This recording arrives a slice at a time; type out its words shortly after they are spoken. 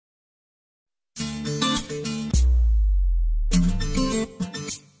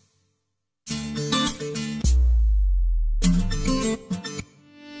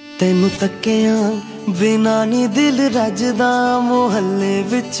तेनू तकिया बिना नी दिल रजदा, मोहल्ले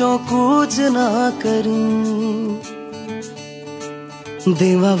विचों कूच ना करी।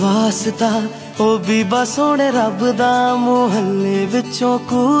 देवा वास्ता ओ बीबा सोने रब दा, मोहल्ले विचों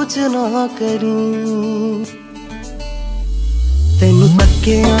कूच ना करी। तेनू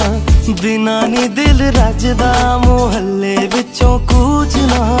तकिया बिना नी दिल रजदा, मोहल्ले विचों कूच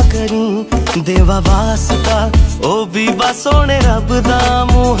ना करी। देवा वास्ता ओ बीबा सोने रब दा,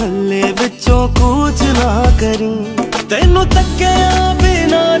 मोहल्ले विचों कूच ना करी। तेनू तकिया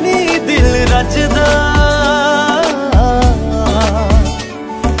बिना नी दिल रजदा,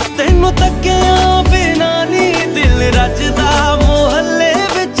 तेनू तकिया बिना नी दिल रजदा, मोहल्ले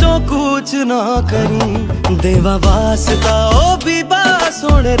विचों कूच ना करी। देवा वास्ता ओ बीबा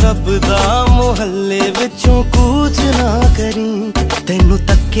सोने रब दा, मोहल्ले विचों कूच ना करी। तेनू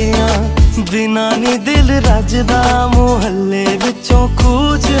तकिया बिना नी दिल रजदा, मोहल्ले विचों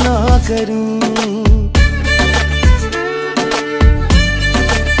कूच ना करी।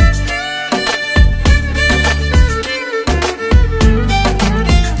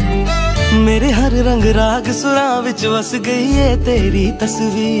 मेरे हर रंग राग सुरां विच वस गई है तेरी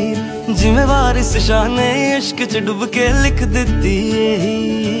तस्वीर, जिवें वारिस शाह ने इश्क च डुब के लिख दिती है।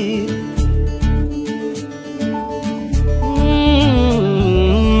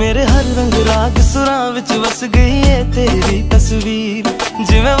 मेरे हर रंग राग सुरां विच वस गई है तेरी तस्वीर,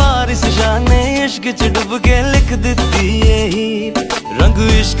 जिवें वारिस शाह ने इश्क च डुब के लिख दिती है। रंग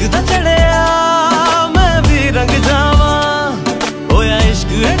इश्क दा चढ़िया मैं भी रंग जावा, होया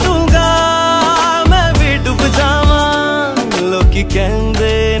इश्क है डूंगा मैं भी डुब जावा। लोकी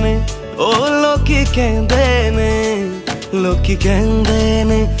कहंदे ने ओ लोकी कहंदे ने, लोकी कहंदे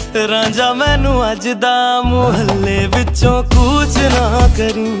ने रांझा मैनू अज दा, मोहल्ले विचों कूच ना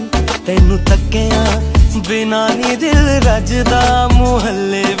करी। तेनू तकिया बिना नी दिल रजदा,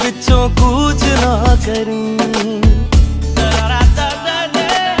 मोहल्ले विचों कूच ना करी।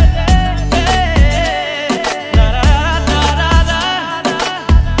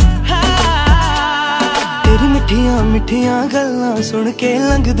 मिठिया मिठिया गल्लां सुन के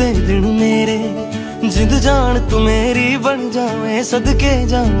लंघदे दिन मेरे, जिंद जान तू मेरी बन जावे सदके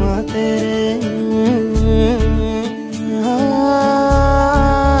जावां तेरे।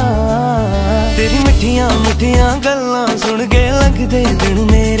 तेरी मिठिया मिठिया गल्लां सुन के लंघदे दिन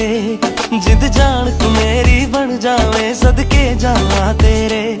मेरे, जिंद जान तू मेरी बन जावे सदके जावां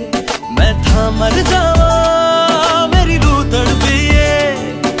तेरे। मैं था मर जावा मेरी रूह तड़पी है,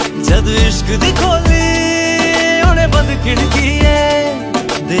 जद इश्क दी खोली बंद खिड़की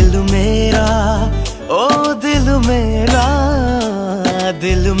है। दिल मेरा ओ दिल मेरा,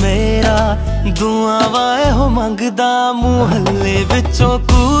 दिल मेरा दुआवां हो मंगदा, मोहल्ले विचों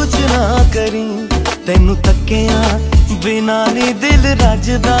कूच ना करी। तेनू तकिया बिना नी दिल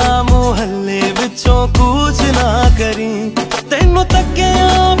रजदा, मोहल्ले विचों कूच ना करी। तेनू तकिया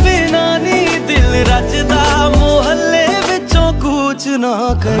बिना नी दिल रजदा, मोहल्ले विचों कूच ना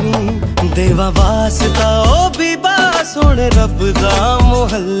करी। देवा वास्ता ओ बीबा सोने रब दा,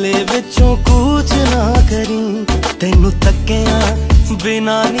 मोहल्ले विचों कूच ना करी। तेनू तकिया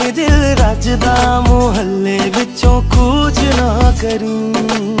बिना नी दिल रजदा, मोहल्ले विचों कूच ना करी।